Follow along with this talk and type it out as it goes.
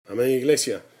Amén,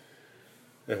 iglesia.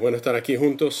 Es bueno estar aquí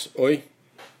juntos hoy.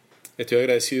 Estoy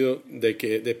agradecido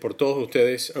por todos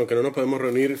ustedes, aunque no nos podemos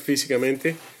reunir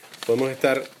físicamente, podemos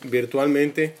estar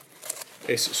virtualmente.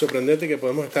 Es sorprendente que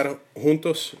podemos estar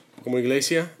juntos como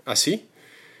iglesia así.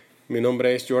 Mi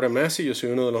nombre es Massey, yo soy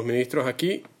uno de los ministros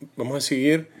aquí. Vamos a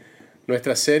seguir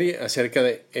nuestra serie acerca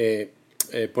de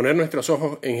poner nuestros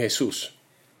ojos en Jesús.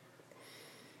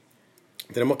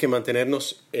 Tenemos que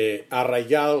mantenernos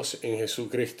arraigados en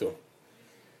Jesucristo.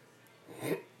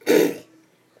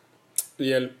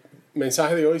 Y el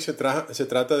mensaje de hoy se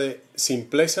trata de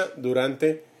simpleza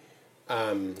durante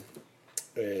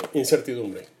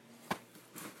incertidumbre.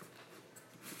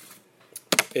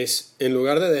 Es en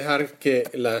lugar de dejar que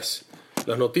las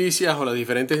noticias o las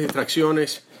diferentes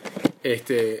distracciones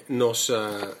nos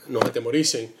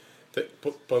atemoricen,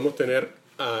 podemos tener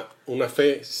una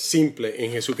fe simple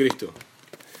en Jesucristo.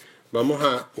 Vamos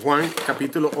a Juan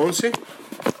capítulo 11.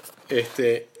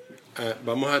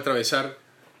 Vamos a atravesar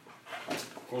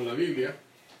con la Biblia.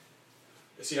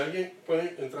 Si alguien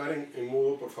puede entrar en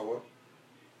mudo, por favor.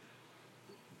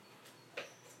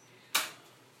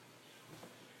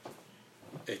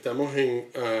 Estamos en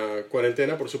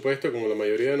cuarentena, por supuesto, como la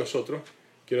mayoría de nosotros.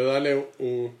 Quiero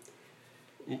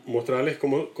mostrarles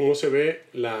cómo se ve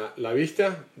la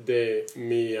vista de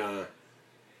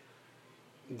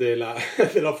de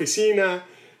la oficina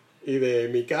y de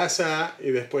mi casa,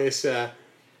 y después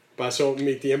paso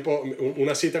mi tiempo,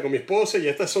 una cita con mi esposa, y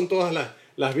estas son todas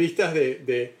las vistas y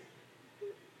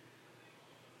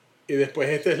después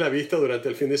esta es la vista durante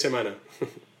el fin de semana.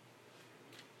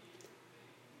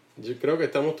 Yo creo que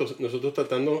estamos nosotros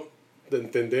tratando de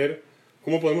entender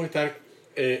cómo podemos estar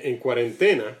en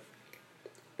cuarentena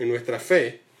en nuestra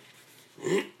fe,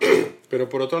 pero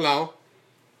por otro lado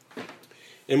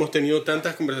hemos tenido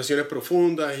tantas conversaciones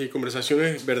profundas y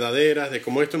conversaciones verdaderas de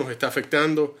cómo esto nos está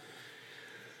afectando.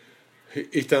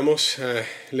 Y estamos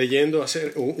leyendo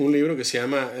un libro que se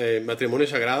llama Matrimonio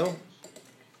Sagrado.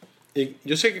 Y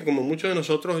yo sé que como muchos de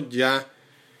nosotros ya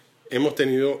hemos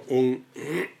tenido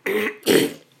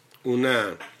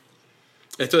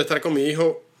esto de estar con mi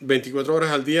hijo 24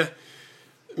 horas al día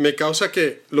me causa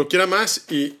que lo quiera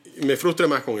más y me frustre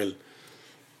más con él.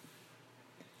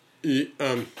 Y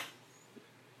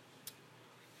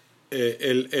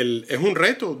es un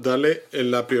reto darle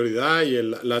la prioridad y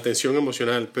la atención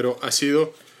emocional, pero ha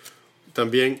sido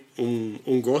también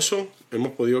un gozo.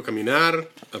 Hemos podido caminar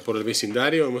por el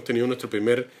vecindario, hemos tenido nuestro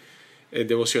primer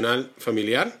devocional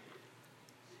familiar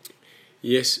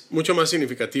y es mucho más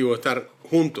significativo estar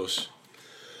juntos.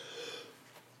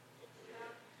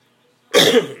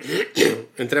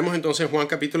 Entremos entonces en Juan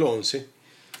capítulo 11.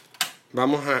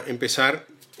 Vamos a empezar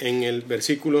en el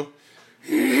versículo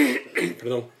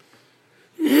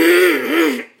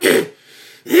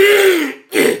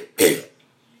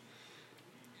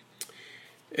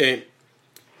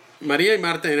María y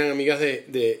Marta eran amigas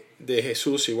de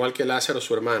Jesús, igual que Lázaro,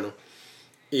 su hermano,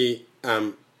 y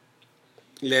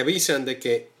le avisan de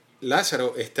que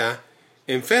Lázaro está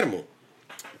enfermo.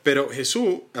 Pero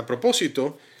Jesús, a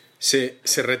propósito, se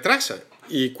retrasa,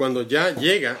 y cuando ya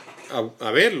llega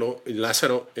a verlo,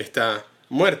 Lázaro está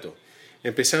muerto.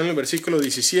 Empezando en el versículo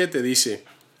 17, dice: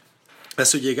 a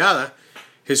su llegada,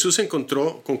 Jesús se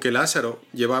encontró con que Lázaro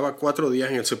llevaba 4 días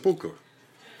en el sepulcro.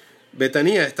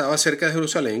 Betanía estaba cerca de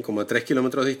Jerusalén, como a 3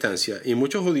 kilómetros de distancia, y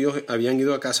muchos judíos habían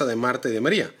ido a casa de Marta y de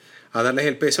María a darles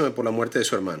el pésame por la muerte de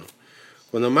su hermano.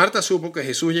 Cuando Marta supo que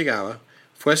Jesús llegaba,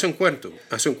 fue a su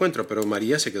encuentro, pero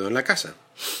María se quedó en la casa.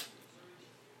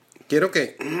 Quiero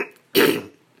que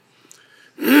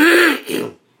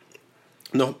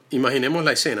nos imaginemos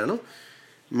la escena, ¿no?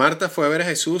 Marta fue a ver a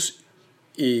Jesús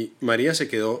y María se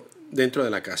quedó dentro de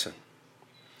la casa.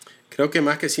 Creo que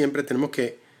más que siempre tenemos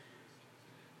que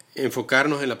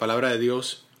enfocarnos en la palabra de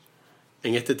Dios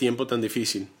en este tiempo tan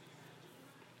difícil.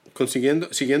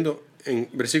 Siguiendo en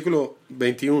versículo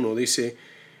 21 dice: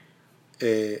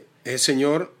 el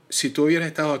Señor, si tú hubieras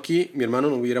estado aquí, mi hermano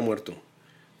no hubiera muerto.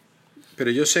 Pero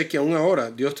yo sé que aún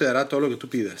ahora Dios te dará todo lo que tú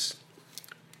pidas.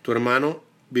 Tu hermano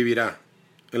vivirá,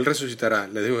 él resucitará,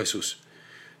 le dijo Jesús.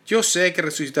 Yo sé que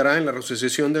resucitará en la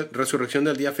resurrección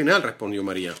del día final, respondió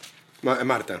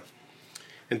Marta.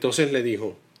 Entonces le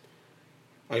dijo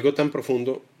algo tan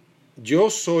profundo: yo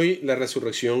soy la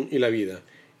resurrección y la vida.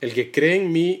 El que cree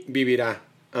en mí vivirá,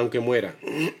 aunque muera.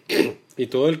 Y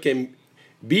todo el que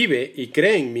vive y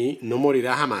cree en mí no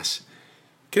morirá jamás.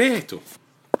 ¿Crees esto?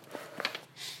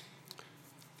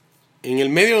 En el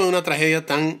medio de una tragedia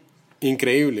tan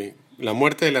increíble, la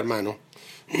muerte del hermano,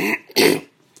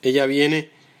 ella viene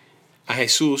a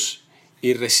Jesús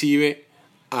y recibe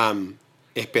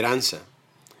esperanza.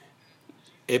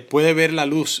 puede ver la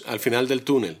luz al final del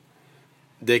túnel,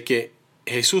 de que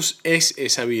Jesús es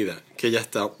esa vida que ella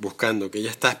está buscando, que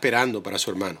ella está esperando para su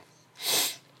hermano.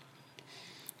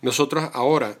 Nosotros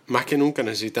ahora, más que nunca,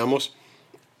 necesitamos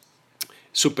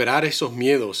superar esos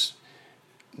miedos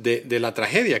de la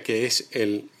tragedia que es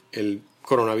el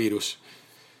coronavirus.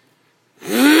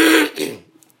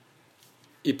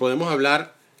 Y podemos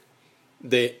hablar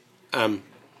de,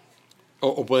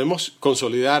 o podemos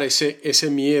consolidar ese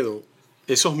miedo,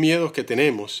 esos miedos que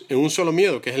tenemos en un solo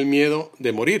miedo, que es el miedo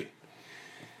de morir.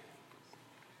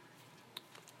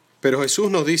 Pero Jesús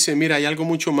nos dice, mira, hay algo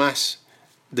mucho más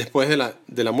después de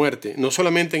la muerte, no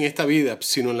solamente en esta vida,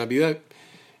 sino en la vida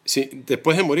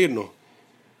después de morirnos.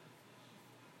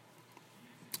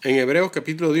 En Hebreos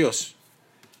capítulo 2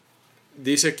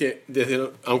 dice que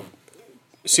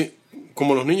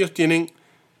como los niños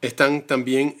están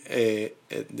también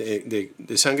de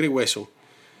sangre y hueso,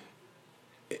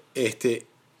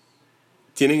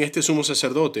 tienen este sumo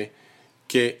sacerdote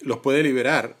que los puede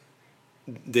liberar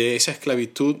de esa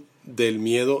esclavitud del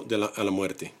miedo a la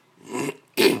muerte.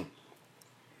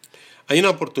 Hay una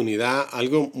oportunidad,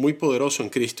 algo muy poderoso en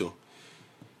Cristo,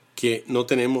 que no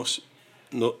tenemos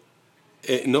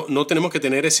que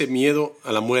tener ese miedo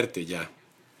a la muerte ya.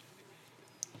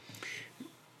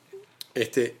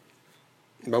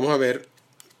 Vamos a ver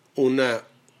una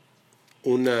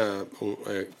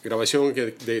grabación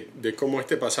de cómo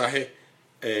este pasaje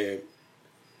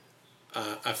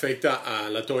afecta a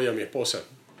la Toya, mi esposa.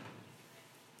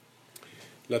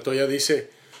 La Toya dice,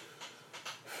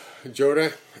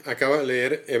 Jorah acaba de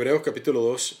leer Hebreos capítulo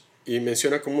 2 y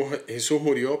menciona cómo Jesús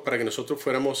murió para que nosotros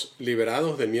fuéramos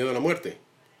liberados del miedo a la muerte.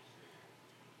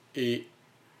 Y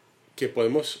que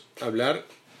podemos hablar,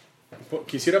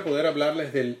 quisiera poder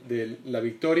hablarles de la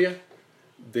victoria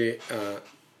de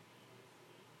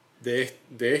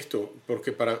esto,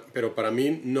 pero para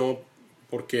mí no,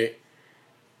 porque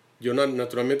yo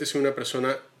naturalmente soy una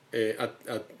persona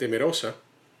temerosa,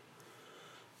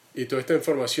 y toda esta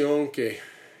información que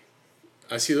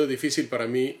ha sido difícil para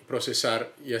mí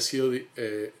procesar y ha sido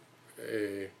de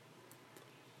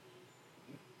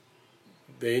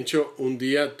hecho un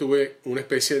día tuve una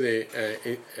especie de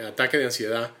ataque de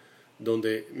ansiedad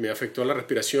donde me afectó la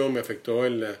respiración, me afectó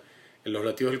en los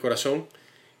latidos del corazón,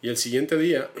 y el siguiente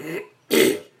día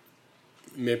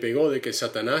me pegó de que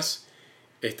Satanás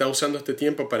está usando este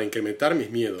tiempo para incrementar mis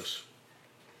miedos.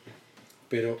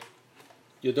 Pero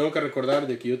yo tengo que recordar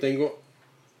de que yo tengo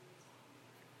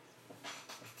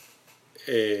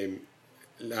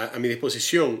a mi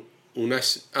disposición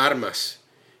unas armas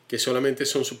que solamente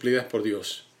son suplidas por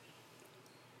Dios.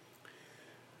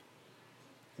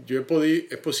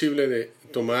 Es posible de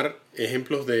tomar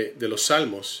ejemplos de los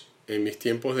salmos en mis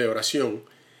tiempos de oración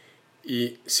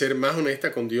y ser más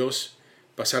honesta con Dios,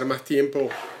 pasar más tiempo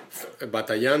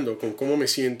batallando con cómo me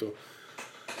siento.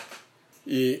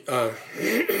 Y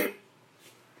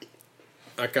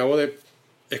acabo de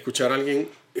escuchar a alguien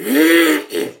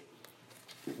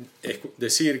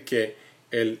decir que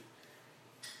el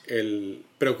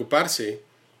preocuparse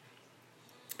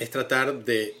es tratar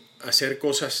de hacer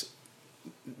cosas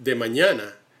de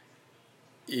mañana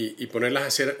y ponerlas a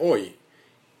hacer hoy,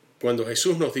 cuando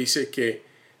Jesús nos dice que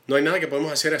no hay nada que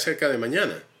podemos hacer acerca de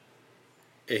mañana.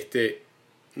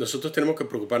 Nosotros tenemos que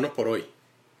preocuparnos por hoy.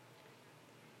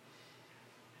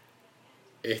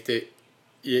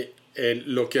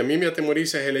 Lo que a mí me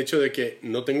atemoriza es el hecho de que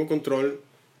no tengo control,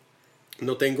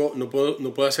 no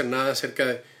puedo hacer nada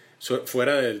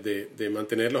fuera de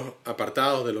mantenerlos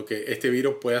apartados de lo que este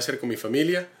virus puede hacer con mi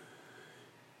familia.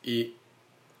 Y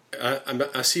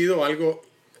ha sido algo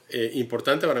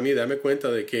importante para mí darme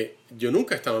cuenta de que yo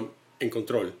nunca estaba en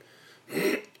control.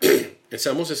 El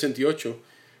Salmo 68,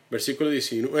 versículo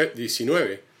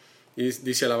 19,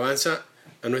 dice: alabanza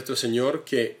a nuestro Señor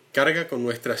que carga con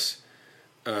nuestras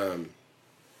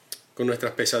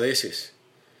pesadeces.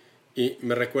 Y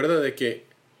me recuerda de que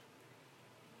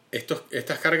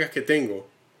estas cargas que tengo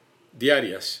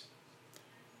diarias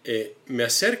me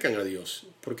acercan a Dios,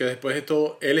 porque después de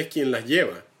todo Él es quien las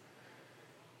lleva,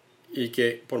 y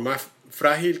que por más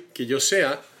frágil que yo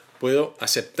sea, puedo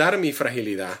aceptar mi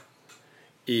fragilidad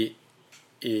y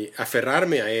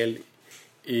aferrarme a Él,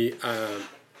 y a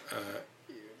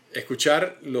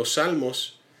escuchar los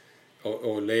salmos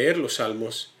o leer los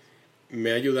salmos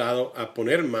me ha ayudado a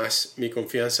poner más mi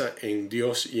confianza en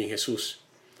Dios y en Jesús,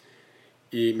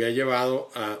 y me ha llevado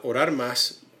a orar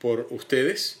más por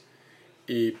ustedes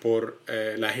y por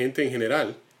la gente en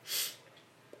general,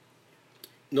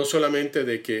 no solamente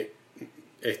de que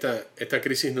esta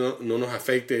crisis no nos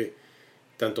afecte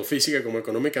tanto física como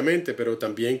económicamente, pero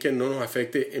también que no nos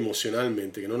afecte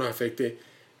emocionalmente, que no nos afecte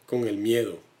con el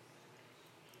miedo.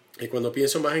 Y cuando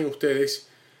pienso más en ustedes,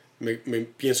 me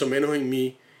pienso menos en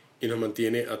mí y nos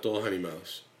mantiene a todos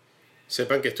animados.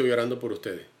 Sepan que estoy orando por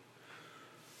ustedes.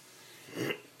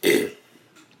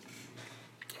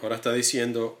 Ahora está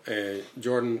diciendo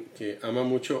Jordan que ama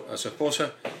mucho a su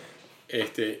esposa.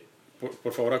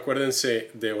 Por favor,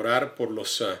 acuérdense de orar por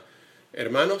los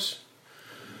hermanos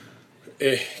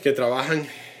que trabajan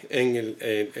en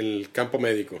el campo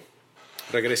médico.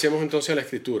 Regresemos entonces a la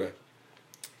escritura.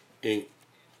 En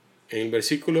el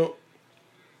versículo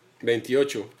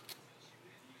 28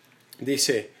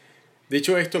 dice: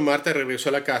 dicho esto, Marta regresó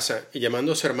a la casa y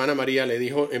llamando a su hermana María le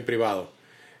dijo en privado: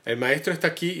 el maestro está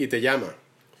aquí y te llama.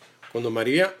 Cuando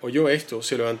María oyó esto,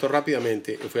 se levantó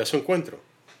rápidamente y fue a su encuentro.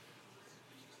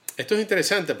 Esto es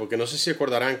interesante porque no sé si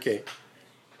acordarán que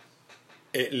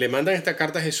le mandan esta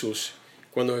carta a Jesús.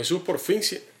 Cuando Jesús por fin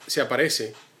se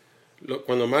aparece,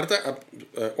 cuando Marta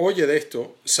oye de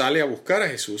esto, sale a buscar a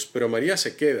Jesús, pero María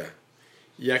se queda.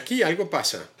 Y aquí algo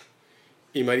pasa.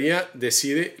 Y María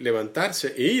decide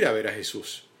levantarse e ir a ver a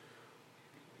Jesús.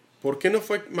 ¿Por qué no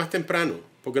fue más temprano?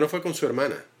 ¿Por qué no fue con su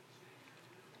hermana?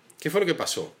 ¿Qué fue lo que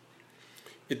pasó?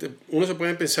 Uno se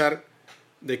puede pensar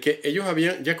de que ellos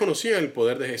ya conocían el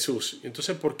poder de Jesús.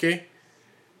 Entonces, ¿por qué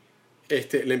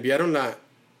le enviaron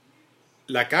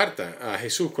la carta a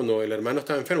Jesús cuando el hermano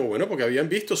estaba enfermo? Bueno, porque habían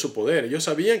visto su poder. Ellos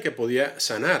sabían que podía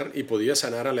sanar y podía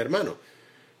sanar al hermano.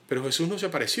 Pero Jesús no se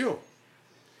apareció.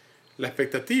 La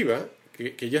expectativa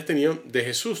que ellas tenían de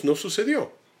Jesús no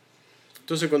sucedió.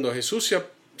 Entonces, cuando Jesús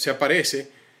se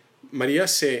aparece, María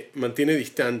se mantiene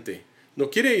distante. No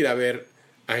quiere ir a ver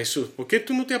a Jesús. ¿Por qué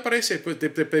tú no te apareces? Pues te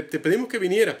pedimos que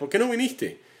vinieras. ¿Por qué no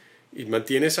viniste? Y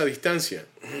mantiene esa distancia.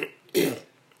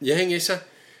 Y es en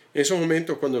esos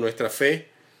momentos cuando nuestra fe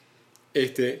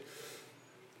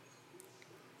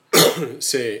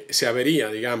se avería,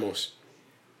 digamos.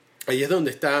 Ahí es donde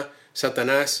está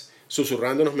Satanás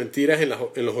susurrándonos mentiras en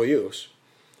los oídos.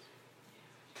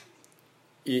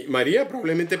 Y María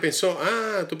probablemente pensó: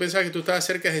 tú pensabas que tú estabas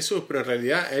cerca de Jesús, pero en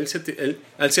realidad a él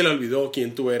se le olvidó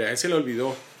quién tú eras, a él se le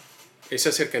olvidó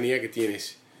esa cercanía que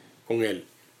tienes con él.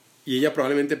 Y ella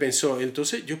probablemente pensó: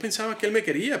 entonces yo pensaba que él me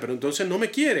quería, pero entonces no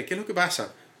me quiere, ¿qué es lo que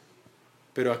pasa?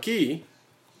 Pero aquí,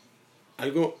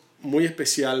 algo muy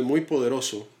especial, muy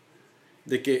poderoso,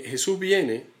 de que Jesús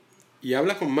viene y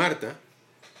habla con Marta,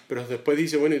 pero después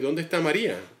dice: bueno, ¿y dónde está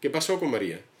María? ¿Qué pasó con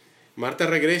María? Marta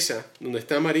regresa donde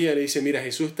está María y le dice: mira,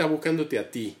 Jesús está buscándote a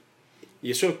ti.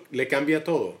 Y eso le cambia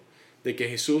todo, de que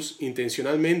Jesús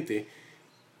intencionalmente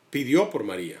pidió por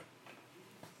María.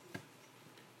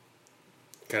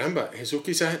 Caramba, Jesús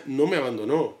quizás no me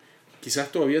abandonó, quizás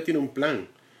todavía tiene un plan.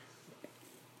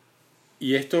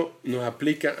 Y esto nos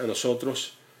aplica a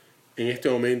nosotros en este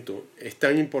momento. Es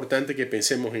tan importante que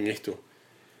pensemos en esto.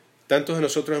 Tantos de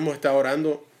nosotros hemos estado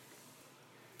orando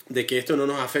de que esto no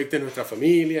nos afecte a nuestra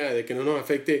familia, de que no nos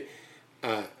afecte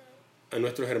a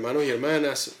nuestros hermanos y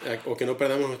hermanas, o que no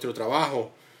perdamos nuestro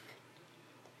trabajo,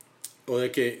 o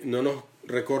de que no nos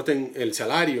recorten el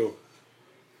salario.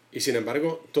 Y sin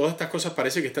embargo, todas estas cosas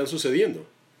parece que están sucediendo.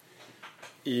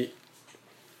 Y,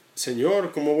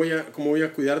 Señor, ¿cómo voy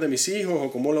a cuidar de mis hijos?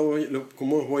 ¿O cómo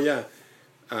voy a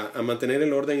mantener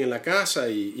el orden en la casa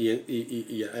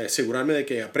y asegurarme de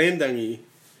que aprendan?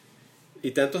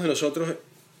 Y tantos de nosotros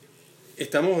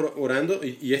estamos orando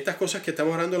y estas cosas que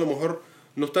estamos orando a lo mejor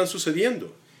no están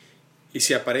sucediendo. Y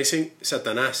se aparecen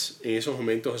Satanás en esos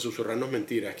momentos a susurrarnos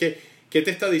mentiras. ¿Qué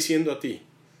te está diciendo a ti?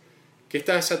 ¿Qué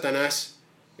está Satanás?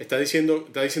 Está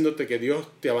diciéndote que Dios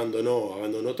te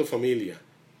abandonó tu familia.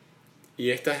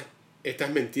 Y estas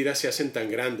mentiras se hacen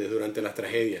tan grandes durante las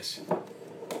tragedias.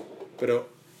 Pero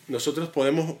nosotros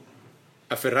podemos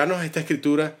aferrarnos a esta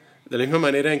escritura de la misma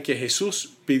manera en que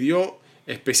Jesús pidió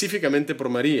específicamente por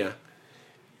María.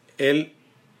 Él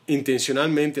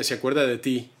intencionalmente se acuerda de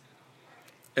ti.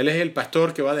 Él es el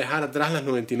pastor que va a dejar atrás las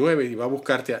 99 y va a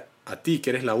buscarte a ti,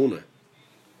 que eres la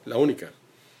única.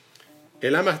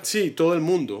 Él ama, sí, todo el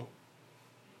mundo,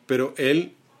 pero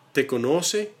Él te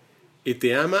conoce y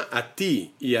te ama a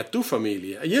ti y a tu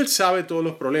familia. Y Él sabe todos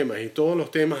los problemas y todos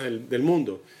los temas del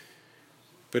mundo,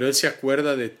 pero Él se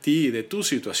acuerda de ti y de tu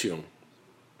situación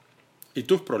y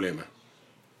tus problemas.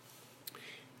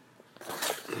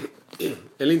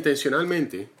 Él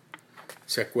intencionalmente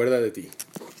se acuerda de ti.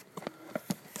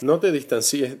 No te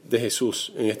distancies de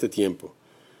Jesús en este tiempo,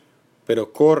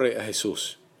 pero corre a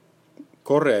Jesús.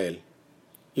 Corre a Él,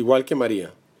 igual que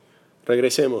María.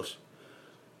 Regresemos.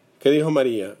 ¿Qué dijo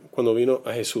María cuando vino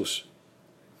a Jesús?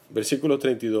 Versículo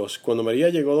 32. Cuando María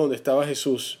llegó donde estaba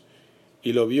Jesús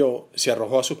y lo vio, se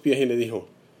arrojó a sus pies y le dijo: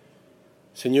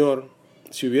 Señor,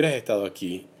 si hubieras estado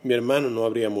aquí, mi hermano no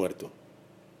habría muerto.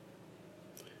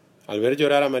 Al ver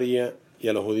llorar a María y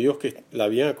a los judíos que la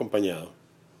habían acompañado.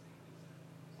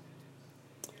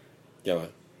 Ya va.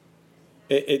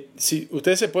 Si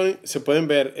ustedes se pueden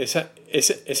ver, esa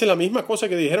es la misma cosa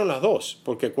que dijeron las dos,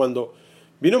 porque cuando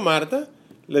vino Marta,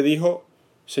 le dijo,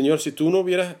 Señor, si tú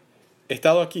hubieras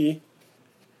estado aquí,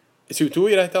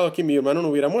 mi hermano no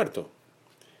hubiera muerto.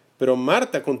 Pero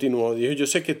Marta continuó, dijo, yo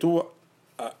sé que tú,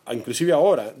 inclusive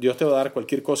ahora, Dios te va a dar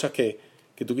cualquier cosa que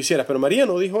tú quisieras, pero María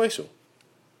no dijo eso.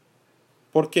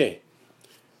 ¿Por qué?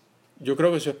 Yo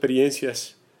creo que sus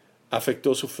experiencias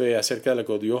afectó su fe acerca de lo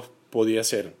que Dios podía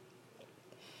hacer.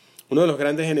 Uno de los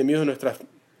grandes enemigos de nuestra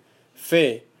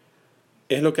fe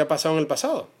es lo que ha pasado en el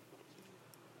pasado.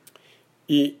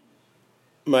 Y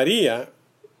María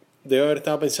debe haber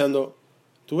estado pensando,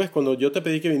 tú ves, cuando yo te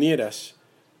pedí que vinieras,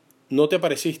 no te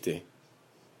apareciste.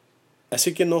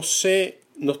 Así que no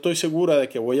estoy segura de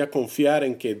que voy a confiar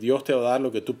en que Dios te va a dar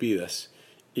lo que tú pidas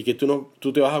y que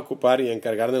tú te vas a ocupar y a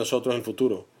encargar de nosotros en el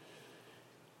futuro.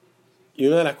 Y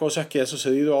una de las cosas que ha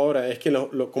sucedido ahora es que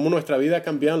cómo nuestra vida ha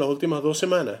cambiado en las últimas 2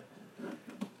 semanas.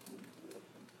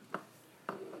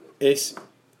 Es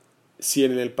si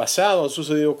en el pasado han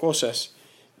sucedido cosas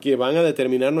que van a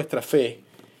determinar nuestra fe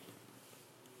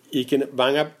y que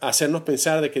van a hacernos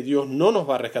pensar de que Dios no nos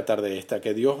va a rescatar de esta,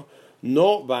 que Dios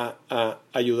no va a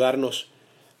ayudarnos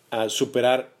a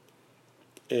superar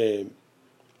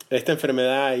esta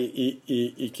enfermedad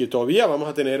y que todavía vamos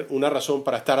a tener una razón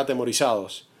para estar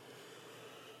atemorizados.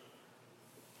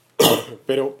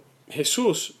 Pero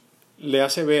Jesús le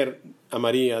hace ver a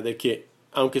María de que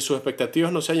aunque sus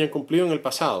expectativas no se hayan cumplido en el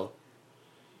pasado,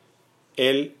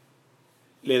 Él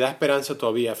le da esperanza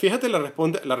todavía. Fíjate la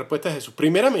respuesta de Jesús.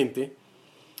 Primeramente,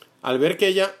 al ver que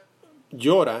ella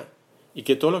llora y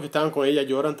que todos los que estaban con ella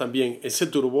lloran también, Él se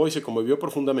turbó y se conmovió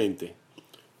profundamente.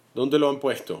 ¿Dónde lo han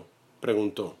puesto?,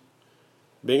 preguntó.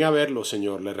 Ven a verlo,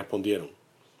 Señor, le respondieron.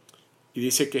 Y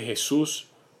dice que Jesús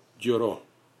lloró.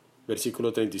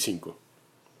 Versículo 35.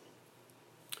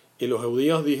 Y los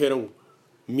judíos dijeron,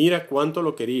 mira cuánto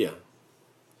lo quería.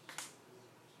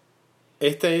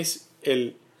 Este es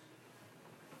el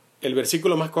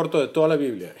versículo más corto de toda la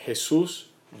Biblia.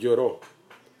 Jesús lloró.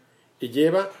 Y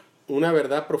lleva una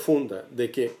verdad profunda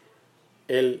de que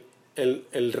el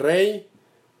rey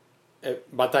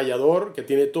batallador que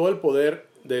tiene todo el poder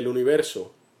del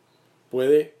universo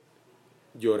puede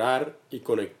llorar y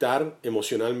conectar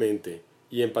emocionalmente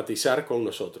y empatizar con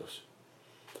nosotros.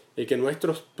 Y que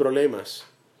nuestros problemas,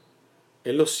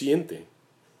 Él los siente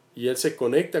y Él se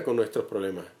conecta con nuestros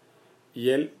problemas.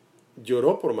 Y Él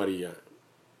lloró por María.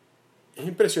 Es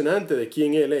impresionante de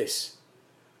quién Él es.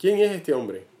 ¿Quién es este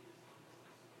hombre?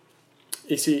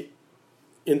 Y si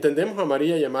entendemos a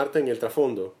María y a Marta en el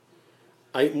trasfondo,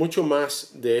 hay mucho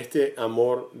más de este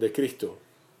amor de Cristo.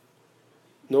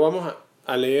 No vamos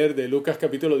a leer de Lucas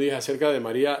capítulo 10 acerca de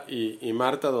María y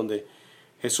Marta, donde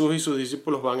Jesús y sus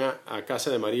discípulos van a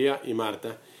casa de María y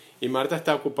Marta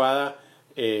está ocupada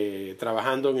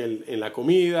trabajando en la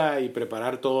comida y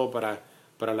preparar todo para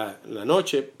la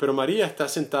noche, pero María está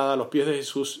sentada a los pies de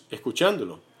Jesús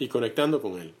escuchándolo y conectando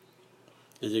con Él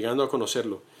y llegando a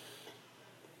conocerlo.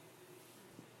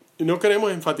 Y no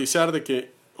queremos enfatizar de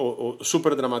que o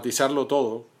super dramatizarlo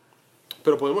todo,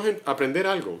 pero podemos aprender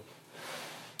algo.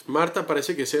 Marta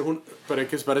parece que es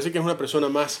una persona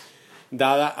más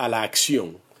dada a la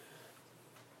acción.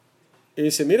 Y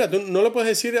dice, mira, tú no le puedes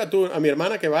decir a mi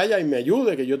hermana que vaya y me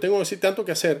ayude, que yo tengo así tanto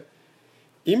que hacer.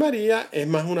 Y María es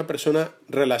más una persona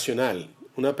relacional,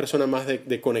 una persona más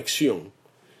de conexión.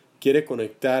 Quiere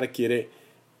conectar, quiere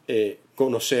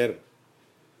conocer.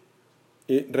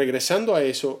 Y regresando a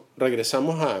eso,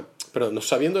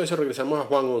 sabiendo eso, regresamos a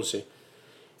Juan 11.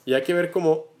 Y hay que ver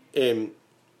cómo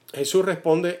Jesús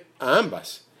responde a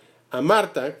ambas. A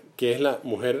Marta, que es la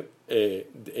mujer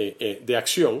de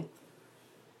acción,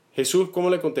 Jesús, ¿cómo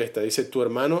le contesta? Dice, tu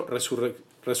hermano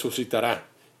resucitará.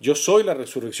 Yo soy la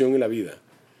resurrección y la vida.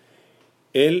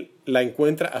 Él la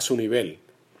encuentra a su nivel,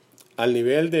 al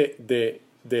nivel de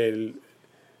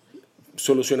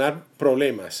solucionar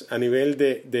problemas, a nivel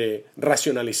de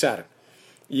racionalizar.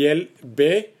 Y él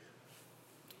ve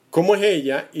cómo es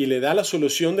ella y le da la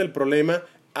solución del problema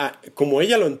como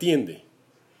ella lo entiende.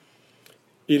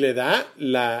 Y le da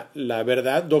la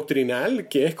verdad doctrinal,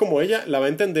 que es como ella la va a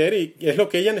entender y es lo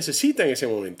que ella necesita en ese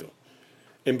momento,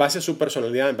 en base a su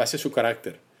personalidad, en base a su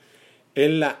carácter.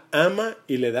 Él la ama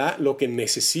y le da lo que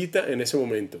necesita en ese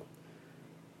momento.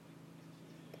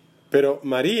 Pero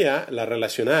María, la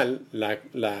relacional,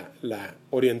 la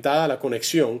orientada a la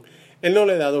conexión, Él no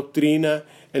le da doctrina,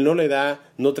 Él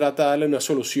no trata de darle una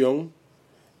solución.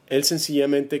 Él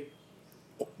sencillamente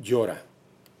llora,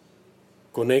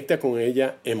 conecta con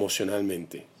ella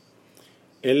emocionalmente.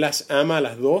 Él las ama a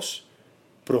las dos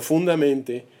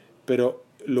profundamente, pero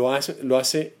lo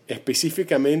hace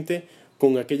específicamente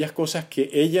con aquellas cosas que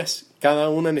ellas, cada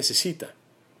una necesita.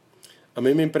 A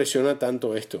mí me impresiona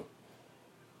tanto esto.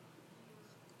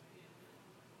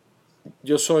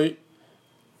 Yo soy,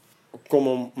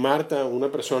 como Marta,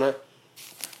 una persona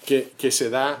que se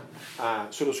da a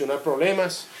solucionar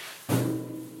problemas.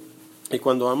 Y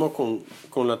cuando vamos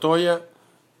con la Toya,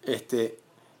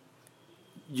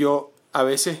 yo a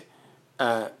veces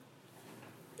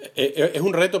es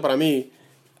un reto para mí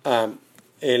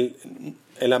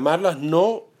el amarlas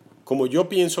no como yo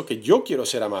pienso que yo quiero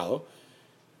ser amado,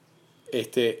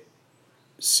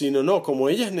 sino no como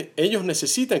ellos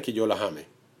necesitan que yo las ame.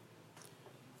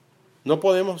 No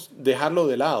podemos dejarlo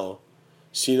de lado,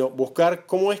 sino buscar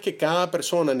cómo es que cada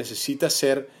persona necesita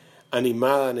ser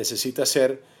animada, necesita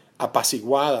ser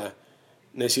apaciguada,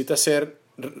 necesita ser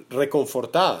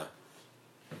reconfortada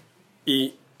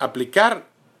y aplicar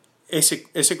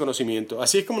ese conocimiento.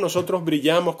 Así es como nosotros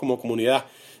brillamos como comunidad.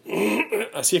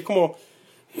 Así es como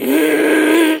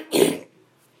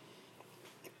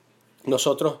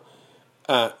nosotros,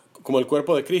 como el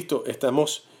cuerpo de Cristo,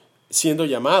 estamos siendo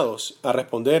llamados a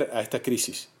responder a esta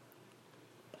crisis.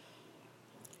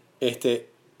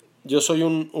 Yo soy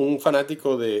un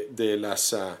fanático de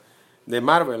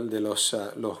Marvel, de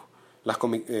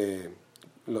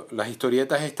las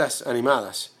historietas estas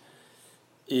animadas.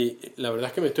 Y la verdad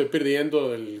es que me estoy perdiendo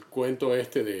del cuento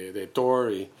de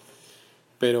Thor.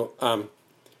 Pero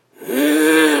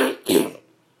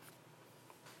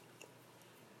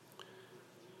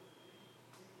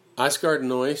Asgard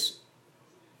no es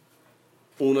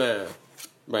una...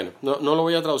 Bueno, no lo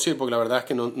voy a traducir porque la verdad es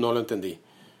que no lo entendí.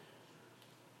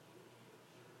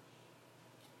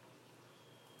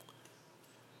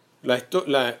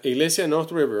 La iglesia de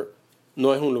North River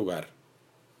no es un lugar.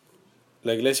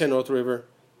 La iglesia de North River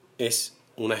es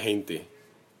una gente.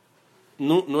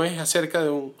 No es acerca de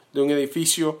un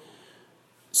edificio.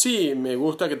 Sí, me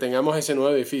gusta que tengamos ese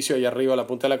nuevo edificio allá arriba a la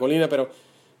punta de la colina, pero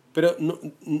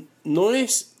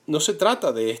no se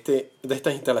trata de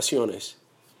estas instalaciones.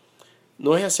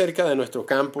 No es acerca de nuestro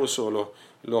campus o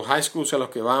los high schools a los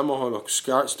que vamos o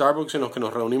los Starbucks en los que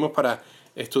nos reunimos para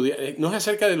estudiar. No es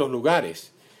acerca de los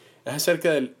lugares. Es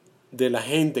acerca de la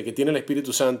gente que tiene el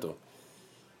Espíritu Santo.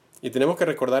 Y tenemos que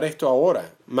recordar esto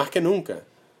ahora, más que nunca,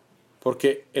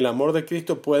 porque el amor de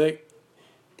Cristo puede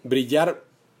brillar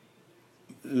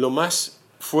lo más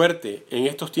fuerte en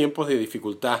estos tiempos de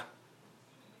dificultad.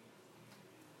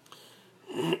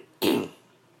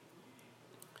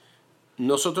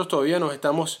 Nosotros todavía nos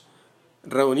estamos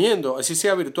reuniendo, así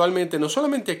sea virtualmente, no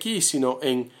solamente aquí, sino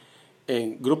en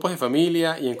grupos de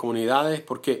familia y en comunidades,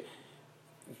 porque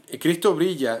Cristo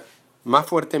brilla más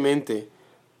fuertemente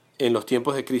en los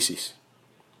tiempos de crisis.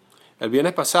 El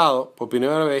viernes pasado, por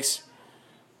primera vez,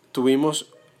 tuvimos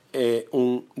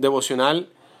un devocional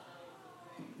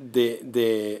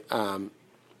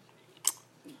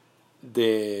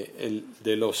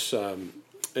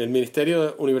el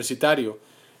Ministerio Universitario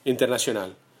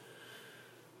Internacional.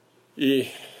 Y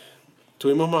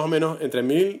tuvimos más o menos entre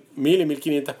 1,000 y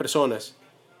 1,500 personas.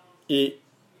 Y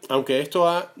aunque esto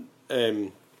ha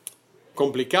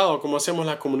complicado cómo hacemos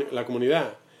la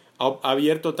comunidad, ha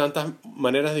abierto tantas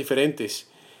maneras diferentes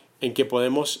en que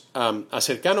podemos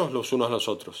acercarnos los unos a los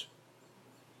otros.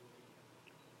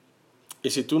 Y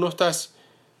si tú no estás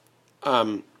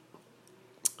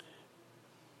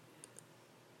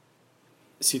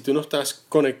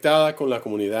conectada con la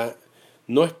comunidad,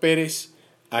 no esperes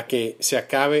a que se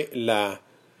acabe la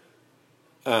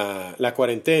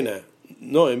cuarentena.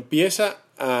 No, empieza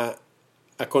a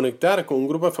conectar con un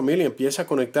grupo de familia, empieza a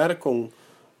conectar con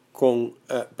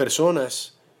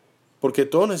personas, porque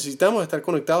todos necesitamos estar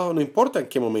conectados, no importa en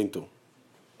qué momento.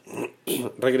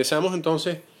 Regresamos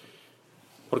entonces,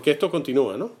 porque esto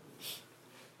continúa, ¿no?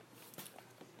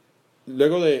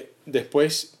 Luego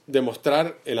después de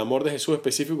mostrar el amor de Jesús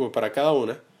específico para cada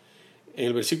una, en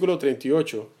el versículo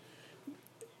 38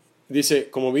 dice: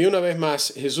 como vi una vez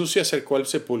más, Jesús se acercó al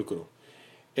sepulcro.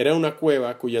 Era una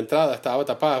cueva cuya entrada estaba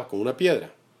tapada con una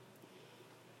piedra.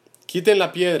 Quiten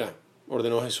la piedra,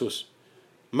 ordenó Jesús.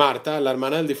 Marta, la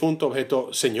hermana del difunto,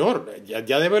 objetó: Señor,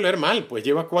 ya debe oler mal, pues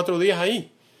lleva 4 días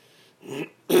ahí.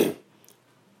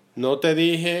 No te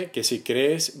dije que si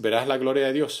crees verás la gloria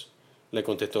de Dios, le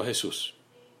contestó Jesús.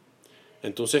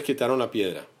 Entonces quitaron la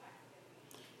piedra.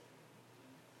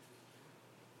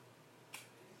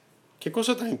 Qué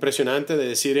cosa tan impresionante de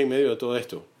decir en medio de todo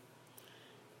esto.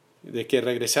 De que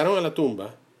regresaron a la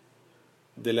tumba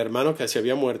del hermano que se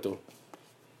había muerto,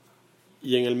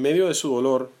 y en el medio de su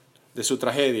dolor, de su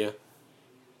tragedia,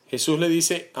 Jesús le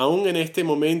dice, aún en este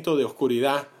momento de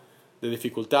oscuridad, de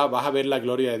dificultad, vas a ver la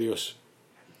gloria de Dios.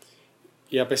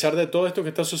 Y a pesar de todo esto que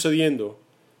está sucediendo,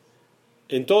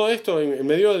 en todo esto, en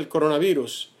medio del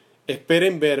coronavirus,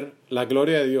 esperen ver la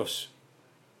gloria de Dios.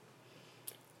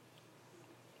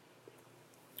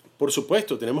 Por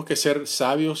supuesto, tenemos que ser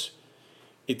sabios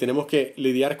y tenemos que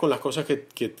lidiar con las cosas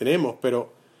que tenemos,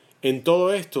 pero en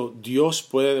todo esto Dios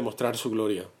puede demostrar su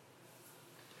gloria.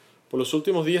 Por los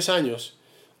últimos 10 años,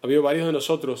 ha habido varios de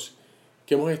nosotros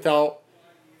que hemos estado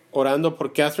orando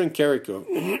por Catherine Carrico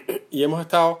y hemos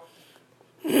estado...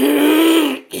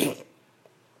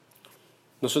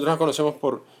 Nosotros la conocemos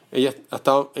por... Ella ha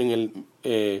estado en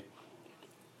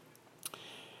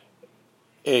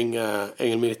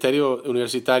el ministerio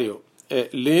universitario.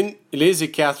 Liz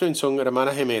y Catherine son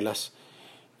hermanas gemelas.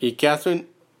 Y Catherine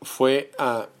fue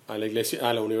a la iglesia,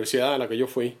 a la universidad a la que yo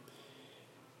fui.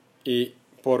 Y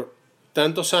por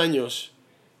tantos años,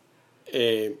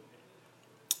 que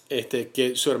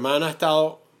su hermana ha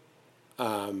estado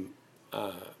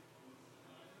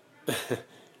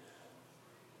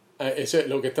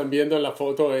lo que están viendo en la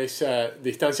foto es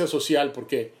distancia social,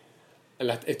 porque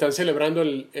están celebrando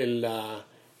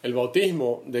el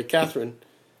bautismo de Catherine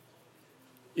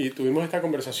y tuvimos esta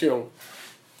conversación.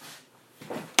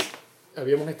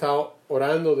 Habíamos estado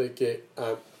orando de que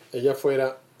ella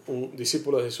fuera un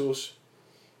discípulo de Jesús.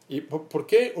 ¿Y por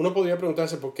qué? Uno podría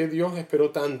preguntarse por qué Dios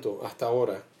esperó tanto hasta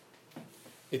ahora.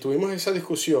 Y tuvimos esa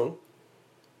discusión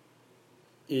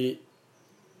y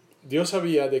Dios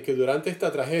sabía de que durante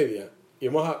esta tragedia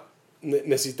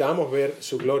necesitábamos ver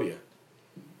su gloria,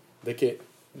 de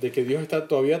que Dios está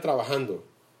todavía trabajando.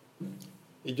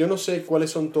 Y yo no sé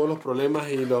cuáles son todos los problemas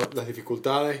y las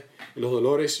dificultades y los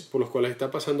dolores por los cuales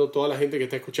está pasando toda la gente que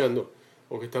está escuchando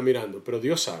o que está mirando, pero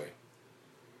Dios sabe.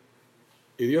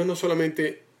 Y Dios no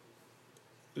solamente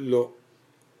lo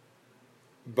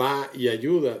va y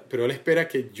ayuda, pero Él espera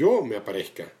que yo me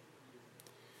aparezca.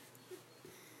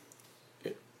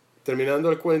 Terminando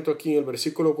el cuento aquí en el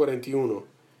versículo 41,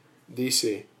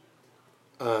 dice,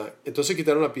 entonces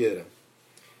quitaron la piedra.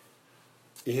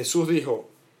 Y Jesús dijo,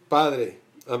 Padre,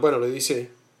 le dice,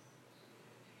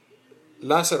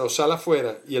 Lázaro, sal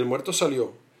afuera. Y el muerto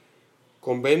salió,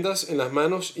 con vendas en las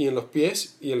manos y en los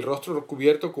pies, y el rostro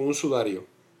cubierto con un sudario.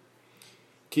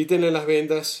 Quítenle las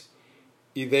vendas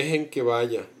y dejen que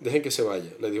se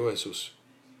vaya, le dijo Jesús.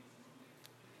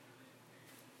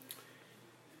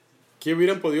 ¿Qué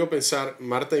hubieran podido pensar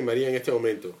Marta y María en este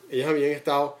momento? Ellas habían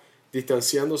estado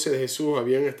distanciándose de Jesús,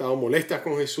 habían estado molestas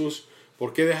con Jesús.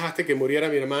 ¿Por qué dejaste que muriera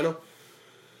mi hermano?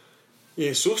 Y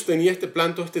Jesús tenía este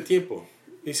plan todo este tiempo.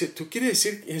 Dice, ¿tú quieres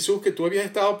decir, Jesús, que tú habías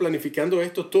estado planificando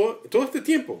esto todo este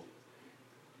tiempo?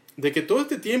 De que todo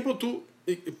este tiempo tú...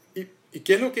 ¿Y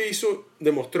qué es lo que hizo?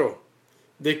 Demostró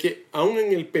de que aún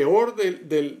en el peor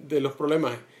de los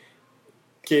problemas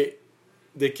que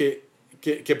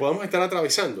podamos estar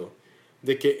atravesando,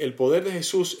 de que el poder de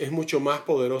Jesús es mucho más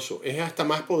poderoso, es hasta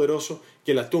más poderoso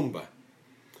que la tumba.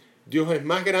 Dios es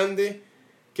más grande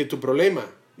que tu problema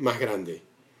más grande.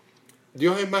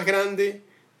 Dios es más grande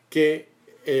que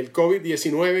el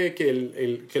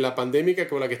COVID-19, que la pandemia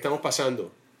con la que estamos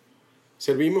pasando.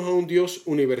 Servimos a un Dios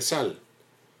universal.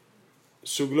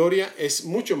 Su gloria es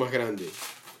mucho más grande.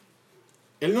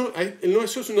 Él no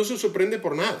se sorprende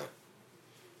por nada.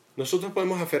 Nosotros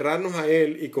podemos aferrarnos a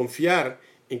Él y confiar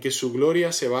en que su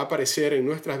gloria se va a aparecer en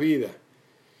nuestras vidas.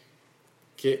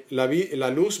 Que la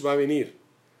luz va a venir.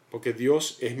 Porque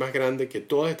Dios es más grande que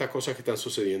todas estas cosas que están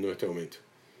sucediendo en este momento.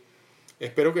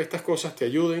 Espero que estas cosas te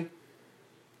ayuden.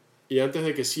 Y antes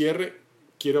de que cierre,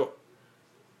 quiero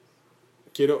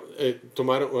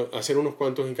hacer unos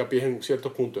cuantos hincapiés en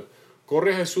ciertos puntos.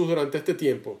 Corre a Jesús durante este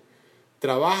tiempo.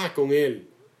 Trabaja con Él,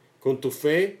 con tu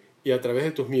fe y a través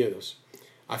de tus miedos.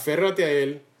 Aférrate a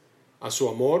Él, a su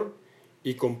amor,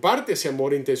 y comparte ese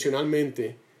amor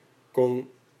intencionalmente con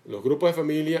los grupos de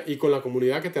familia y con la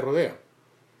comunidad que te rodea.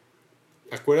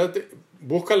 Acuérdate,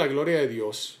 busca la gloria de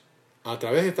Dios a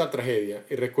través de esta tragedia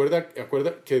y recuerda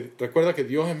que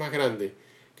Dios es más grande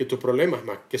que tus problemas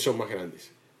que son más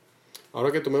grandes.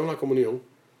 Ahora que tomemos la comunión,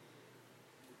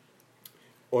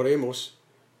 oremos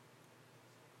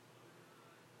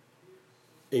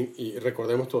y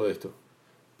recordemos todo esto.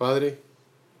 Padre,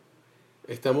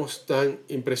 estamos tan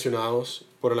impresionados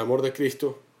por el amor de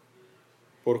Cristo,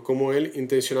 por cómo Él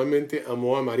intencionalmente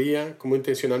amó a María, cómo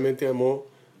intencionalmente amó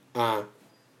a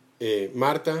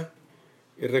Marta,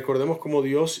 y recordemos cómo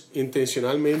Dios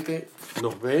intencionalmente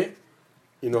nos ve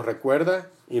y nos recuerda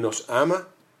y nos ama,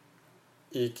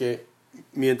 y que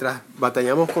mientras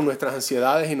batallamos con nuestras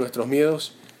ansiedades y nuestros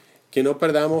miedos, que no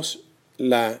perdamos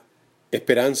la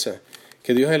esperanza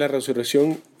que Dios es la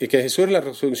resurrección y que Jesús es la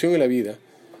resurrección y la vida,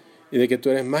 y de que tú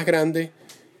eres más grande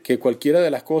que cualquiera de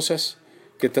las cosas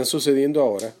que están sucediendo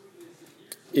ahora,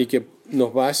 y que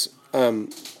nos vas a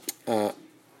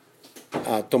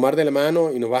tomar de la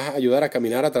mano y nos vas a ayudar a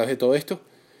caminar a través de todo esto,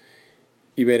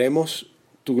 y veremos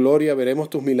tu gloria, veremos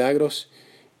tus milagros,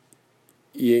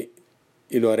 y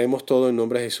lo haremos todo en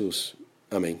nombre de Jesús.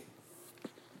 Amén.